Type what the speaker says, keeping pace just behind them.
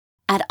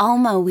At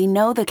Alma, we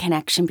know the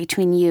connection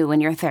between you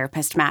and your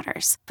therapist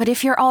matters. But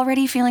if you're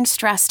already feeling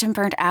stressed and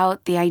burnt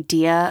out, the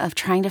idea of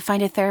trying to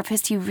find a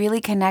therapist you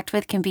really connect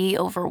with can be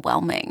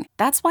overwhelming.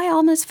 That's why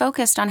Alma's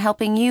focused on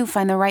helping you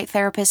find the right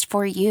therapist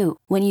for you.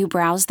 When you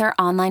browse their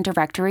online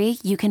directory,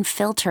 you can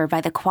filter by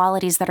the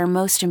qualities that are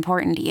most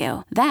important to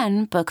you.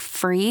 Then book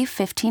free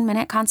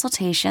 15-minute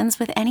consultations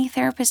with any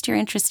therapist you're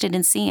interested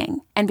in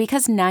seeing. And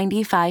because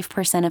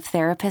 95% of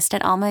therapists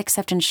at Alma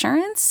accept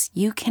insurance,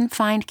 you can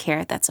find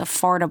care that's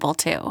affordable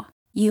too.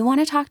 You want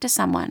to talk to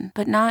someone,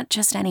 but not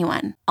just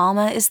anyone.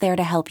 Alma is there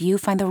to help you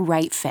find the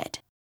right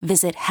fit.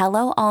 Visit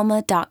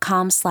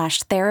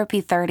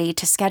helloalma.com/therapy30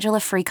 to schedule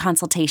a free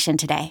consultation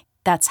today.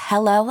 That's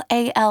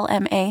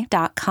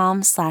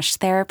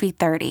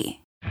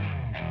helloalma.com/therapy30.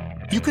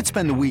 You could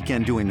spend the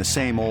weekend doing the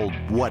same old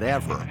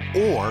whatever,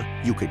 or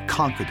you could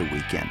conquer the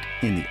weekend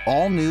in the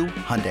all-new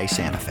Hyundai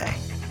Santa Fe.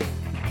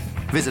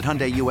 Visit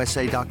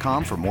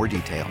HyundaiUSA.com for more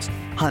details.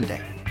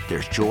 Hyundai,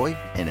 there's joy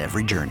in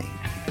every journey.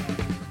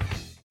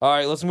 All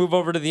right, let's move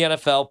over to the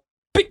NFL.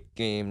 Big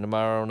game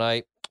tomorrow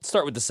night. Let's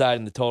start with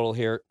deciding the total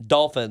here.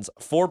 Dolphins,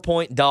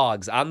 4-point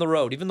dogs on the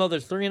road, even though they're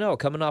 3-0,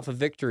 coming off a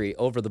victory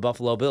over the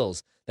Buffalo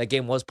Bills. That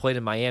game was played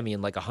in Miami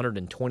in like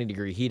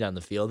 120-degree heat on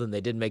the field, and they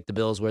did make the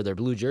Bills wear their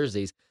blue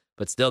jerseys.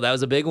 But still, that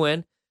was a big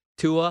win.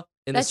 Tua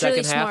in the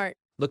second half smart.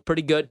 Looked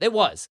pretty good. It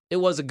was. It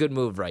was a good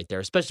move right there,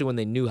 especially when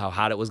they knew how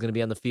hot it was going to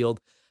be on the field.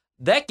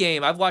 That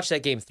game, I've watched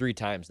that game 3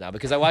 times now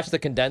because I watched the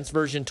condensed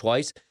version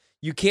twice.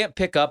 You can't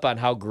pick up on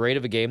how great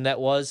of a game that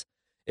was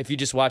if you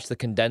just watch the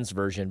condensed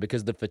version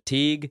because the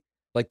fatigue,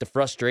 like the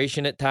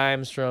frustration at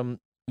times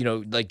from,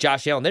 like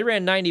Josh Allen, they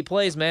ran 90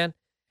 plays, man,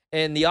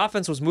 and the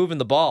offense was moving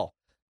the ball.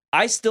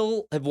 I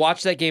still have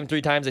watched that game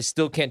 3 times. I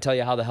still can't tell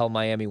you how the hell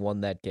Miami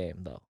won that game,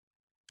 though.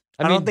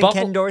 I don't think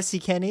Ken Dorsey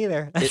can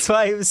either. That's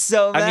why he was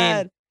so mad.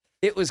 I mean,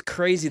 it was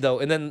crazy, though.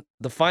 And then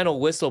the final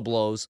whistle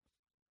blows.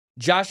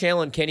 Josh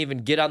Allen can't even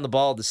get on the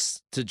ball to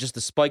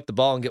spike the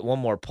ball and get one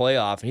more play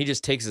off, and he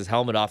just takes his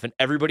helmet off, and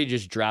everybody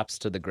just drops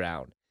to the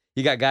ground.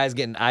 You got guys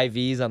getting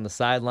IVs on the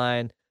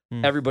sideline,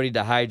 everybody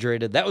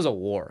dehydrated. That was a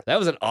war. That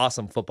was an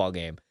awesome football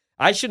game.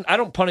 I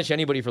don't punish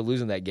anybody for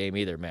losing that game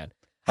either, man.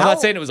 I'm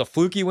not saying it was a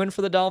fluky win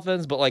for the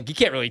Dolphins, but like you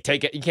can't really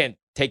take it. You can't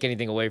take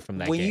anything away from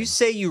that game. When you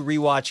say you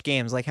rewatch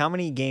games, like how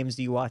many games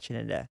do you watch in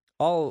a day?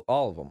 All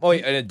of them. Oh,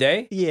 in a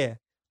day? Yeah.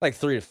 Like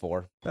 3 to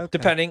 4, okay.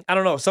 Depending. I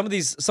don't know. Some of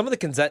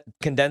the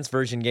condensed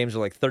version games are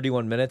like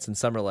 31 minutes, and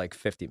some are like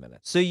 50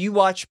 minutes. So you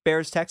watch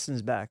Bears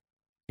Texans back?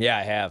 Yeah,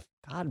 I have.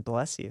 God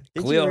bless you.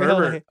 Khalil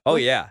Herbert. Oh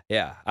yeah.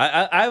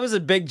 I was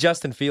a big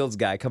Justin Fields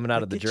guy coming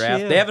out of the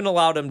draft. You. They haven't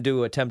allowed him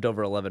to attempt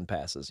over 11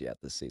 passes yet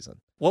this season.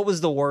 What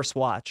was the worst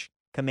watch?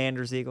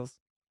 Commanders Eagles.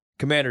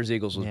 Commanders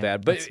Eagles was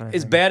bad, but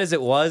as bad bad as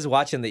it was,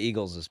 watching the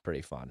Eagles is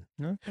pretty fun.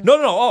 Okay.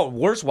 No. Oh,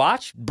 worst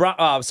watch?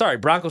 Broncos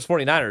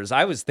 49ers.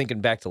 I was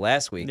thinking back to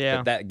last week.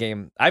 Yeah. That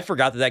game, I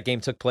forgot that game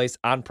took place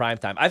on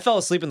primetime. I fell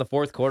asleep in the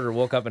fourth quarter,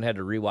 woke up and had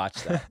to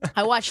rewatch that.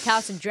 I watched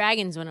House of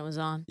Dragons when it was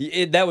on.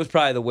 That was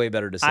probably the way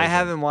better decision. I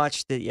haven't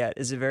watched it yet.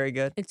 Is it very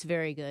good? It's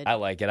very good. I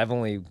like it. I've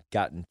only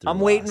gotten through. I'm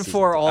waiting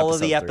for all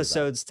of the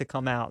episodes to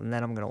come out, and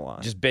then I'm going to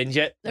watch. Just binge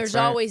it. There's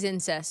always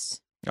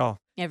incest. Oh,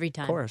 every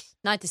time. Of course.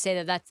 Not to say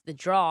that that's the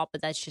draw,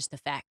 but that's just a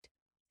fact.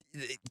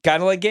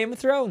 Kind of like Game of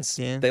Thrones.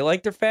 Yeah. They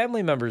like their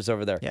family members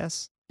over there.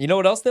 Yes. You know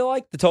what else they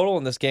like? The total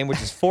in this game, which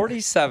is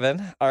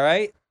 47. All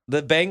right.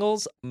 The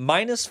Bengals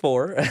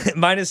 -4,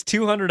 minus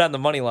 200 on the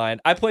money line.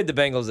 I played the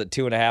Bengals at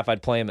 2.5.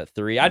 I'd play them at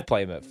 3. I'd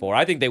play them at 4.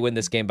 I think they win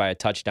this game by a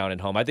touchdown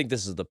at home. I think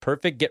this is the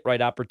perfect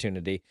get-right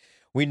opportunity.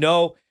 We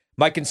know.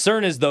 My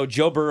concern is, though,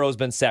 Joe Burrow's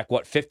been sacked,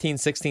 15,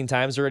 16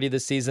 times already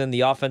this season. The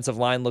offensive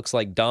line looks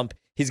like dump.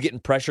 He's getting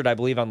pressured, I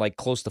believe, on like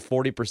close to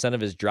 40%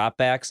 of his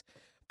dropbacks.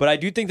 But I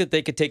do think that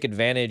they could take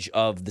advantage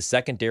of the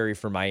secondary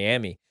for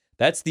Miami.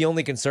 That's the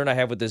only concern I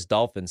have with this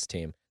Dolphins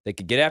team. They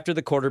could get after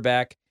the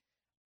quarterback.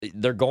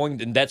 They're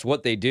going, and that's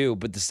what they do.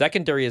 But the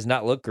secondary has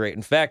not looked great.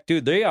 In fact,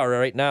 dude, they are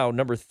right now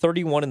number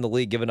 31 in the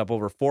league, giving up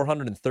over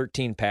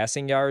 413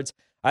 passing yards.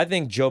 I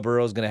think Joe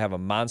Burrow is going to have a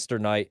monster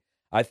night.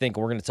 I think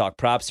we're going to talk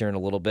props here in a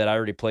little bit. I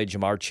already played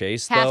Jamar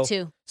Chase, though. Have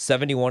to.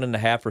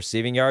 71.5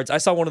 receiving yards. I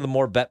saw one of the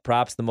more bet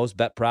props, the most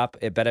bet prop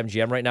at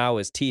BetMGM right now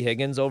is T.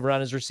 Higgins over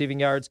on his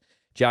receiving yards.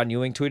 John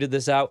Ewing tweeted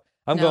this out.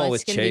 I'm going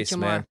with Chase,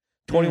 man.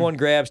 21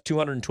 grabs,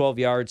 212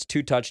 yards,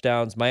 2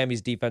 touchdowns.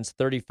 Miami's defense,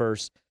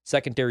 31st.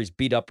 Secondary's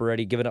beat up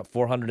already, giving up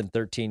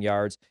 413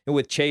 yards. And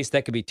with Chase,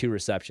 that could be 2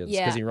 receptions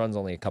because he runs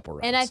only a couple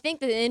routes. And I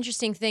think the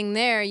interesting thing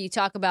there, you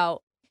talk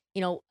about,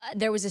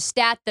 there was a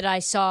stat that I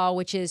saw,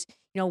 which is,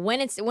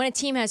 when a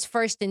team has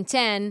 1st and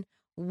 10,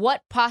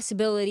 what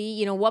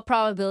probability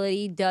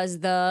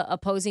does the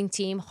opposing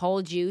team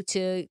hold you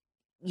to,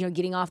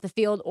 getting off the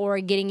field or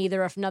getting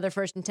either another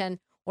 1st and 10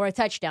 or a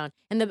touchdown?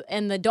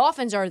 And the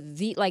Dolphins are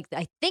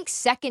I think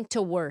second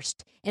to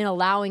worst in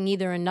allowing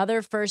either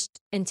another 1st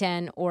and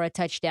 10 or a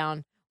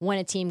touchdown when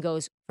a team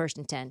goes 1st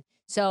and 10.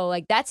 So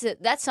that's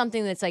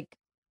something that's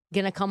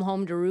gonna come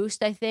home to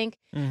roost, I think.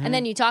 Mm-hmm. And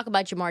then you talk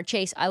about Jamar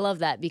Chase. I love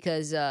that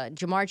because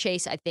Jamar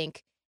Chase, I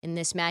think, in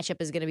this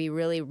matchup is going to be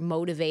really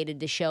motivated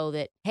to show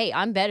that, hey,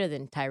 I'm better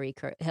than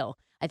Tyreek Hill.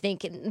 I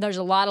think there's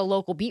a lot of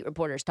local beat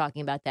reporters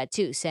talking about that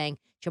too, saying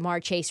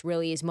Ja'Marr Chase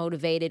really is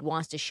motivated,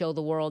 wants to show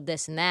the world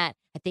this and that.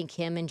 I think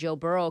him and Joe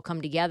Burrow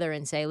come together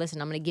and say,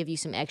 listen, I'm going to give you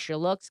some extra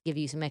looks, give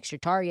you some extra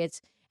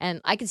targets.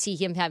 And I could see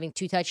him having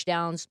 2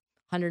 touchdowns,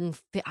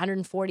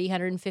 140,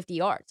 150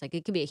 yards. Like,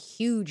 it could be a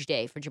huge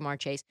day for Ja'Marr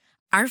Chase.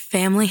 Our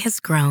family has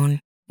grown.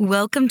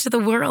 Welcome to the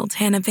world,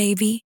 Hannah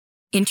baby.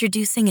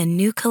 Introducing a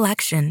new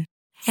collection,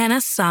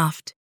 Hannah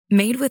Soft,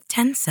 made with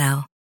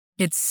Tencel.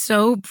 It's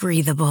so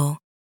breathable,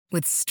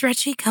 with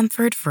stretchy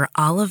comfort for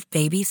all of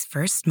baby's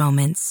first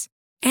moments.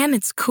 And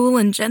it's cool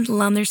and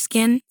gentle on their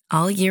skin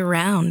all year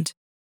round.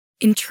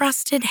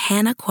 Entrusted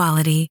Hannah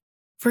quality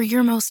for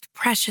your most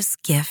precious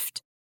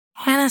gift.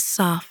 Hannah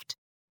Soft,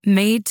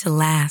 made to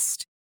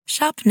last.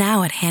 Shop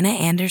now at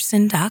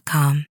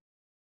hannahanderson.com.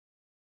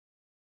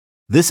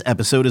 This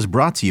episode is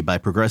brought to you by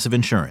Progressive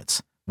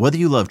Insurance. Whether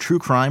you love true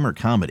crime or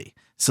comedy,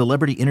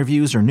 celebrity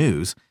interviews or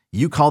news,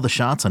 you call the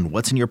shots on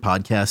what's in your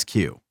podcast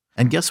queue.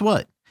 And guess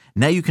what?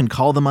 Now you can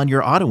call them on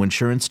your auto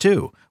insurance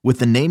too with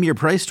the Name Your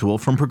Price tool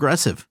from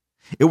Progressive.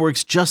 It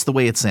works just the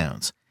way it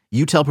sounds.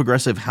 You tell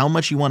Progressive how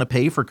much you want to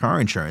pay for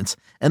car insurance,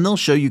 and they'll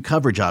show you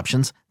coverage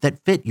options that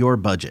fit your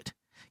budget.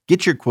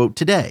 Get your quote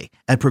today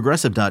at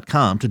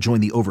Progressive.com to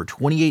join the over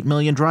 28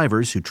 million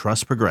drivers who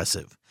trust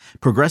Progressive.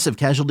 Progressive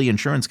Casualty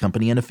Insurance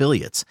Company and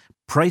Affiliates.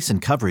 Price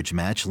and coverage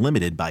match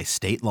limited by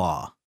state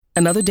law.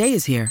 Another day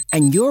is here,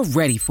 and you're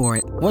ready for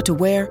it. What to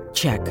wear?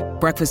 Check.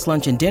 Breakfast,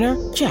 lunch, and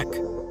dinner? Check.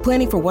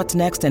 Planning for what's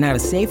next and how to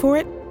save for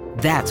it?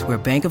 That's where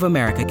Bank of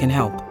America can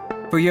help.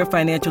 For your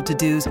financial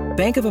to-dos,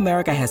 Bank of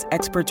America has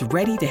experts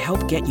ready to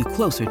help get you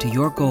closer to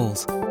your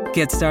goals.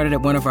 Get started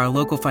at one of our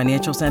local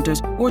financial centers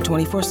or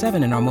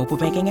 24/7 in our mobile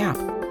banking app.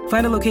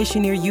 Find a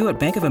location near you at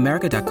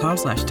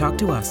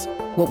bankofamerica.com/talktous.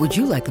 What would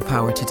you like the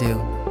power to do?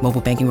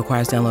 Mobile banking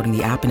requires downloading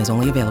the app and is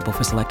only available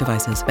for select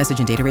devices. Message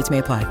and data rates may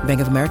apply.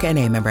 Bank of America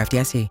N.A., member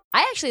FDIC.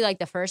 I actually like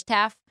the first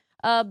half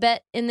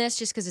bet in this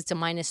just because it's a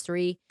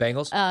 -3.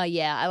 Bengals?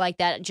 Yeah, I like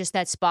that. Just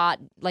that spot.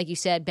 Like you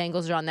said,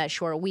 Bengals are on that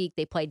short week.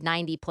 They played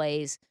 90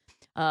 plays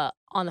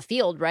on the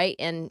field, right?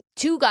 And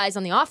 2 guys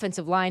on the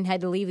offensive line had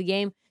to leave the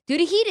game due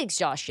to heat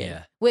exhaustion,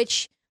 Yeah.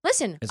 Which,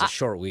 listen. It's a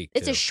short week,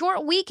 It's too. a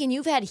short week, and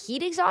you've had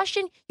heat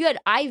exhaustion. You had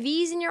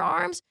IVs in your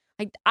arms.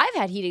 Like, I've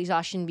had heat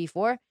exhaustion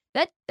before.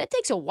 That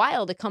takes a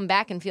while to come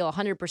back and feel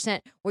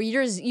 100%, where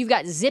you've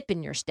got zip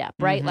in your step,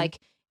 right? Mm-hmm. Like,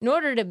 in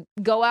order to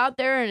go out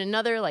there and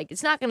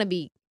it's not going to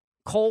be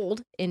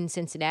cold in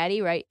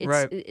Cincinnati, right?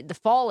 The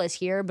fall is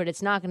here, but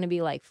it's not going to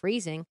be like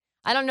freezing.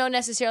 I don't know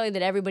necessarily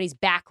that everybody's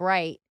back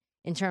right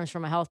in terms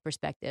from a health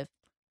perspective.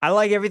 I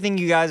like everything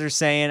you guys are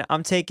saying.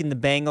 I'm taking the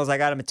Bengals. I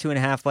got them at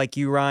 2.5 like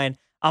you, Ryan.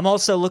 I'm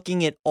also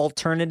looking at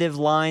alternative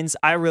lines.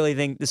 I really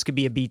think this could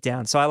be a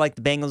beatdown. So I like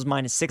the Bengals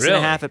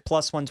 -6.5 at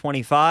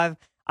 +125.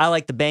 I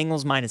like the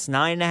Bengals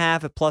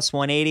 -9.5 at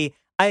 +180.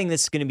 I think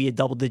this is going to be a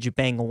double-digit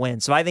Bengal win.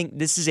 So I think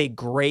this is a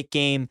great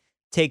game.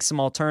 Take some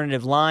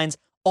alternative lines.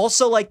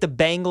 Also like the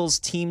Bengals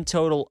team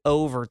total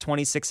over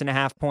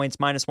 26.5 points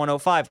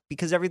 -105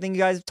 because everything you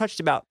guys have touched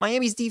about.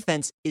 Miami's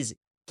defense is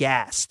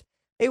gassed.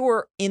 They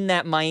were in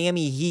that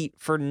Miami Heat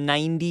for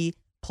 90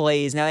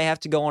 plays. Now they have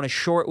to go on a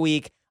short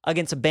week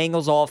against a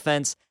Bengals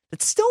offense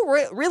that's still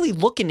really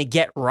looking to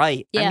get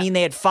right. Yeah. I mean,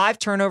 they had 5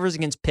 turnovers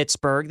against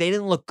Pittsburgh. They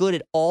didn't look good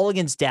at all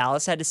against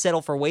Dallas, had to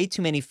settle for way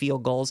too many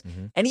field goals.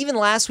 Mm-hmm. And even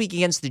last week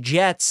against the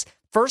Jets,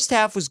 first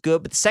half was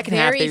good, but the second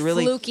half they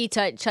really... Very fluky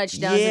touchdowns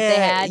that they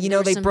had.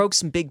 They broke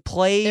some big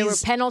plays. There were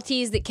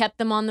penalties that kept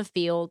them on the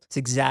field. That's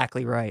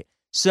exactly right.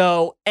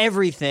 So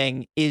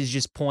everything is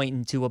just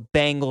pointing to a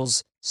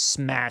Bengals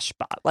smash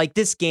spot. Like,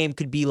 this game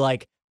could be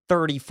like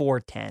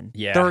 34-10,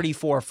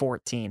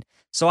 34-14.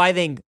 So I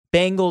think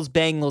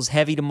Bengals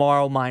heavy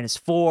tomorrow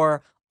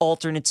 -4,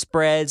 alternate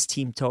spreads,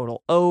 team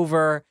total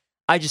over.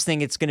 I just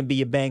think it's going to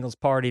be a Bengals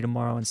party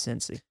tomorrow in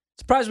Cincy.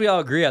 Surprised we all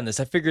agree on this.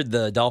 I figured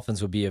the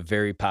Dolphins would be a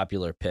very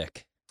popular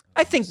pick.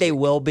 I think they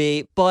will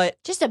be, but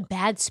just a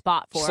bad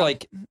spot for Just them.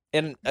 like,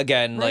 and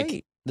again,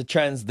 like the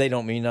trends, they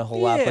don't mean a whole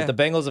lot, but the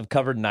Bengals have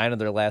covered 9 of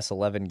their last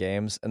 11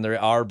 games, and they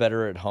are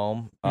better at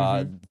home.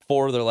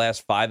 4 of their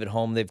last 5 at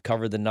home, they've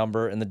covered the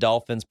number, and the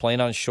Dolphins playing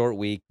on a short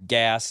week,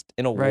 gassed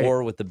in a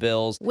war with the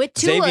Bills. With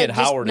Tua Xavier just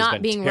Howard not has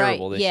been being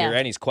terrible right. this Yeah. year,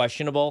 and he's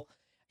questionable.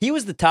 He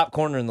was the top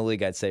corner in the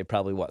league, I'd say,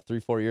 probably,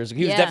 3-4 years ago?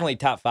 He was definitely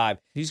top 5.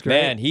 He's great.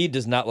 Man, he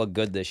does not look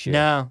good this year.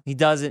 No, he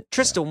doesn't.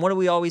 Tristan, what do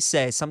we always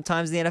say?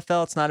 Sometimes in the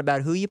NFL, it's not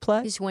about who you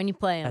play. Just when you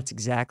play them. That's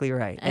exactly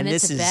right. And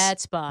it's a bad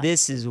spot.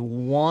 This is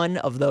one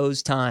of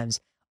those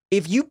times.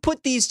 If you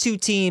put these two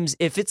teams,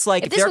 if it's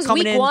like if this they're was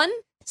coming week in, one,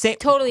 say,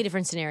 totally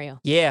different scenario.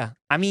 Yeah,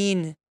 I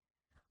mean,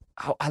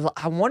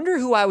 I wonder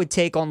who I would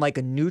take on like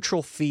a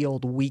neutral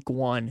field week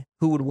 1.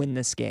 Who would win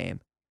this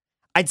game?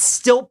 I'd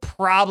still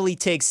probably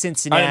take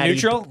Cincinnati. On a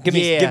neutral? Give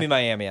Yeah. me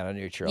Miami on a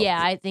neutral.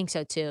 Yeah, I think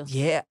so too.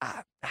 Yeah,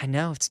 I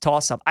know it's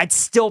toss up. I'd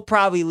still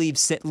probably lead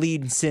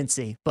in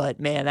Cincy,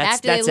 but man, that's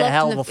After they a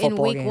hell of a looked in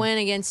football week game. 1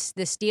 against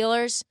the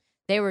Steelers,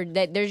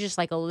 There's just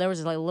like there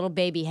was like a little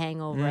baby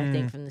hangover, I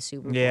think, from the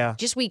Super Bowl. Yeah.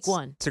 Just week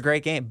one. It's a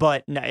great game,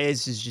 but no,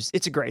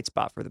 it's a great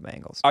spot for the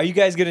Bengals. Are you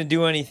guys gonna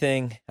do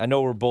anything? I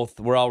know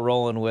we're all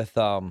rolling with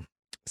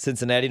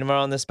Cincinnati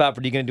tomorrow on this spot,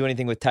 but are you gonna do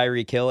anything with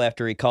Tyreek Hill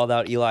after he called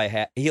out Eli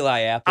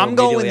Apple? I'm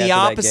going the after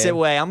that opposite game?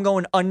 way. I'm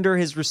going under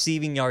his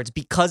receiving yards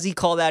because he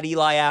called out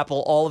Eli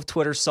Apple. All of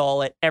Twitter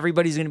saw it.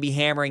 Everybody's going to be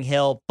hammering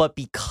Hill, but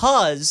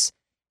because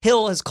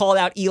Hill has called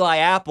out Eli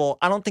Apple,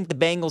 I don't think the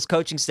Bengals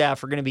coaching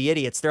staff are going to be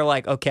idiots. They're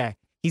like, okay,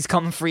 he's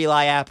coming for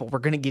Eli Apple. We're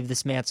going to give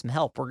this man some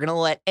help. We're going to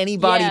let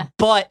anybody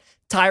but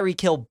Tyreek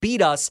Hill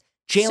beat us.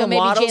 Jalen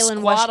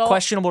Waddle's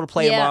questionable to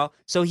play tomorrow,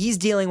 so he's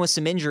dealing with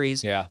some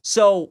injuries. Yeah.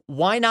 So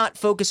why not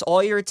focus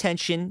all your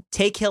attention,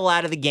 take Hill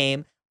out of the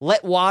game,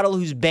 let Waddle,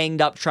 who's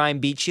banged up, try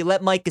and beat you,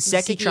 let Mike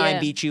Gesicki try and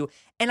beat you.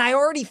 And I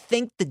already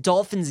think the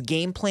Dolphins'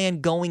 game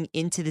plan going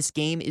into this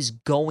game is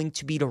going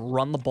to be to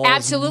run the ball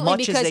as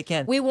much as they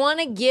can. We want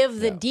to give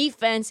the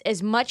defense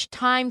as much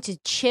time to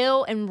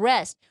chill and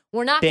rest.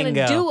 We're not going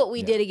to do what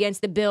we did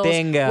against the Bills,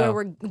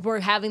 where we're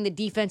having the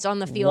defense on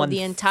the field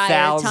the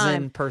entire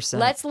time. 1,000%.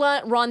 Let's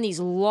run these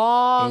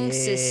long,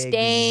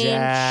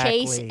 sustained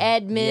Chase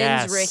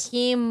Edmonds,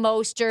 Raheem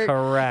Mostert.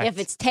 Correct. If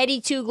it's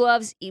Teddy Two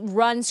Gloves,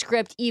 run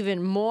script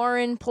even more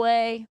in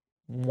play.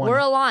 We're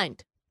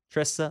aligned.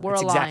 Trista, we're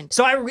aligned. Exact.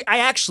 So I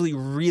actually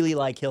really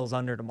like Hill's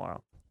under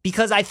tomorrow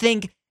because I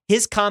think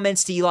his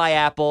comments to Eli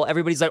Apple,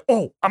 everybody's like,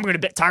 oh, I'm going to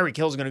bet Tyreek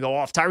Hill's going to go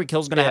off. Tyreek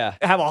Hill's going to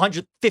have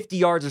 150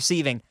 yards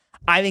receiving.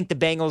 I think the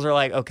Bengals are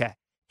like, okay,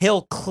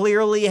 Hill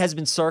clearly has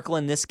been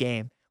circling this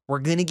game. We're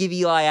going to give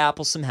Eli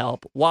Apple some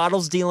help.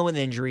 Waddle's dealing with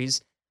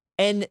injuries.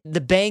 And the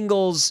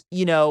Bengals,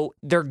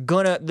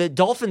 the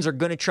Dolphins are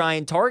going to try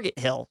and target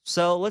Hill.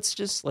 So let's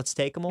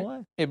take him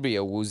away. It'd be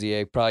a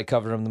Woozier, probably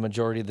cover him the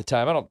majority of the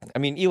time.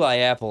 Eli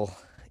Apple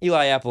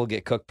will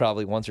get cooked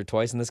probably once or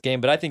twice in this game,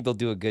 but I think they'll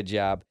do a good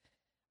job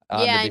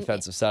on the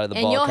defensive side of the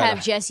ball. And you'll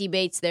have Jesse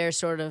Bates there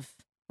sort of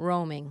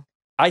roaming.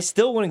 I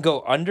still wouldn't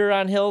go under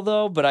on Hill,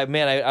 though, but I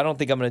don't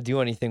think I'm going to do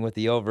anything with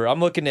the over.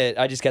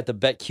 I just got the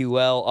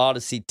BetQL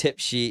Odyssey tip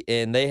sheet,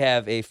 and they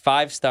have a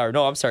 3-star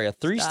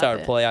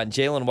play on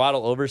Jalen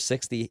Waddle over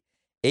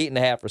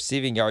 68.5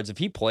 receiving yards. If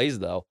he plays,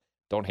 though,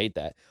 don't hate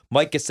that.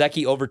 Mike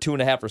Gesicki over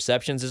 2.5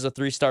 receptions is a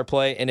 3-star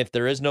play, and if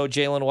there is no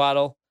Jalen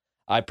Waddle,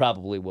 I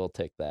probably will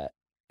take that.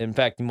 In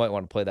fact, you might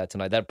want to play that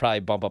tonight. That'd probably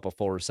bump up a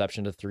full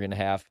reception to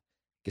 3.5.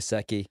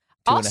 Gesicki.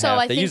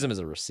 2.5. They use him as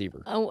a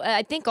receiver.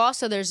 I think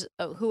also there's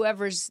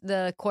whoever's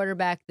the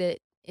quarterback that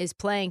is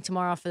playing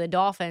tomorrow for the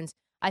Dolphins,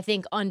 I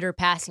think under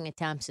passing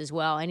attempts as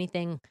well.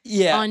 Anything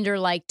under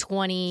like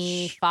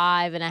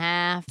 25 and a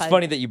half. It's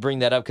funny that you bring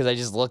that up because I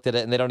just looked at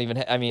it and they don't even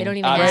they don't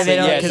even have it.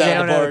 Because they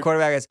don't know who the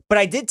quarterback is. But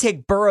I did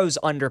take Burrow's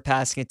under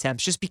passing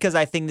attempts just because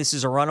I think this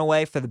is a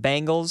runaway for the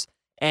Bengals.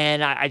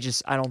 And I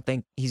don't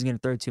think he's going to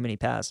throw too many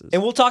passes.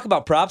 And we'll talk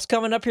about props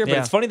coming up here, but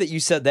it's funny that you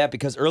said that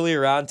because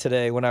earlier on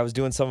today when I was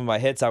doing some of my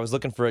hits, I was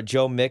looking for a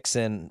Joe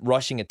Mixon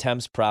rushing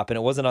attempts prop, and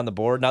it wasn't on the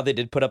board. Now they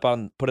did put it up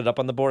on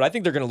the board. I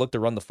think they're going to look to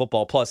run the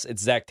football. Plus,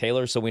 it's Zach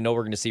Taylor, so we know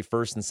we're going to see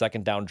first and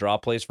second down draw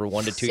plays for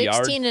 1 to 2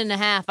 yards.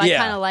 16.5. I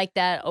kind of like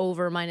that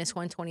over minus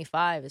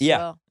 125 as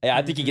well. Yeah,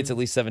 I think he gets at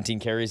least 17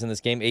 carries in this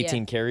game,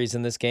 18 carries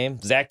in this game.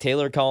 Zach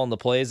Taylor calling the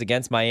plays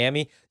against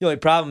Miami. The only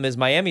problem is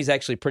Miami's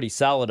actually pretty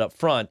solid up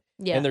front.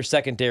 Yeah. And their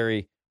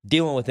secondary,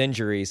 dealing with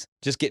injuries,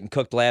 just getting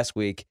cooked last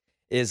week,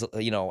 is,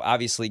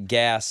 obviously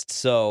gassed.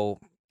 So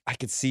I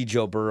could see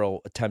Joe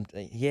Burrow attempt.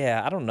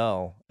 Yeah, I don't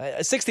know.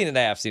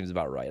 16.5 seems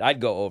about right.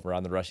 I'd go over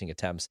on the rushing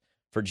attempts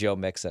for Joe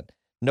Mixon.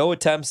 No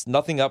attempts,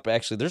 nothing up.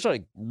 Actually, there's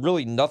like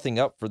really nothing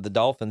up for the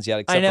Dolphins yet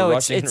except for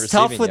rushing and receiving it's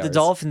tough with yards. the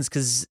Dolphins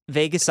because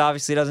Vegas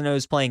obviously doesn't know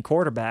who's playing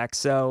quarterback.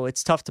 So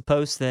it's tough to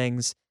post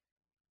things.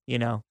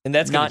 And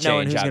that's not going to change,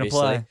 knowing who's going to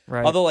play.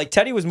 Right. Although,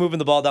 Teddy was moving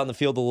the ball down the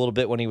field a little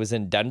bit when he was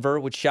in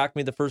Denver, which shocked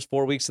me the first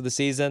 4 weeks of the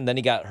season. Then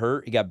he got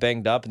hurt. He got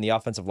banged up, and the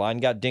offensive line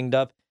got dinged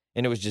up,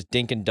 and it was just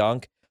dink and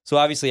dunk. So,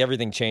 obviously,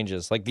 everything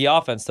changes. Like, the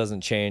offense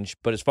doesn't change,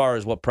 but as far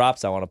as what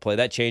props I want to play,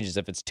 that changes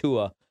if it's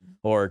Tua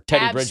or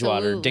Teddy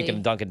Bridgewater dinking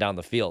and dunking down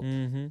the field.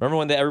 Mm-hmm. Remember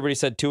when everybody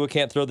said Tua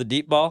can't throw the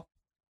deep ball?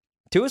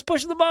 Tua's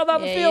pushing the ball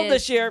down the field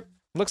this year.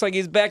 Looks like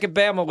he's back at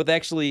Bama with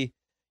actually,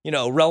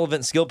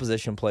 relevant skill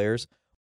position players.